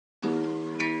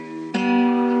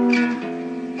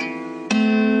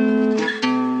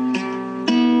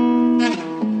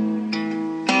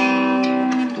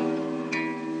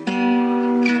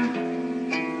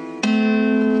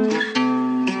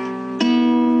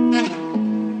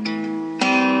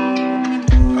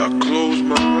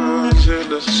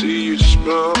see you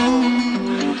smile.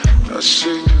 I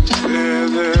sit and stare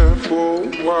there for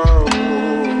a while,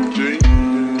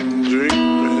 dreaming,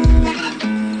 dreaming,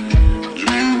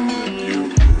 dreaming of you.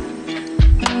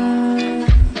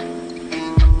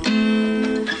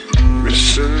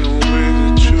 Missing the way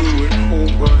that you would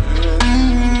hold my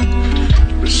hand,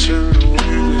 missing the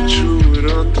way that you would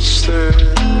understand.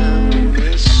 I'm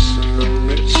missing a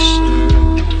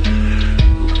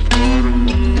part of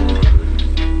my heart.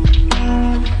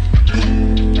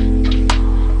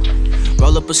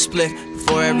 Roll up a split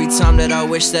for every time that I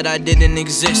wish that I didn't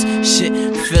exist. Shit,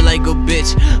 feel like a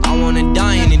bitch, I wanna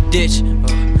die in a ditch.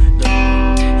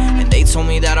 And they told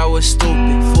me that I was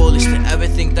stupid, foolish to ever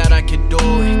think that I could do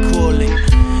it, cool it.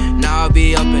 Now I'll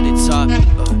be up at the top,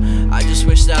 I just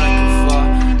wish that I could fall,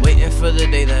 waiting for the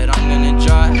day that I'm gonna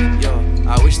drive. Yo,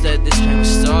 I wish that this pain would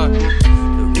stop.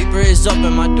 The Reaper is up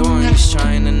at my door and he's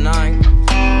trying to knock.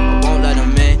 I won't let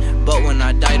him in, but when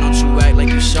I die, don't you act like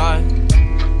you shot.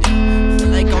 Feel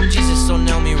like I'm Jesus, so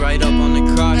nail me right up on the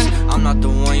cross. I'm not the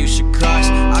one you should cross.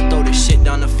 I throw this shit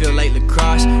down the field like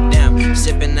lacrosse. Damn,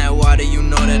 sipping that water, you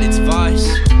know that it's vice.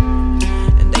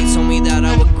 And they told me that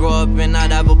I would grow up and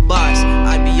I'd have a boss.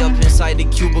 I'd be up inside the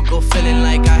cubicle feeling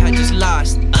like I had just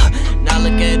lost. Now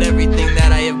look at everything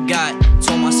that I have got.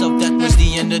 Told myself that was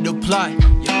the end of the plot.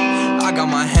 I got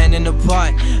my hand in the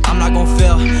pot. I'm not gon'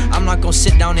 fail, I'm not gon'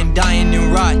 sit down and die and then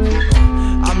rot.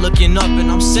 I'm looking up and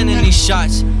I'm sending these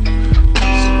shots.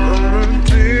 I'm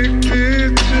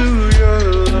addicted to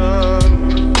your love.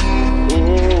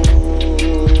 Oh,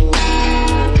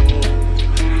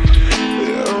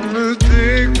 yeah, I'm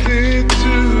addicted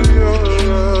to your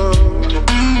love.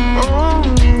 Oh,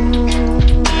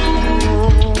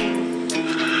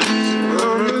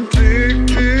 I'm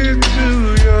addicted to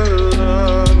your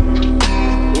love.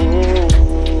 Oh,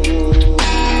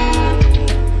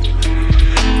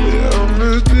 yeah, I'm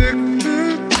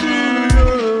addicted to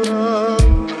your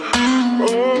love.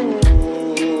 Oh,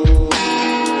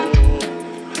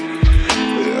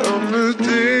 yeah, I'm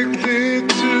addicted.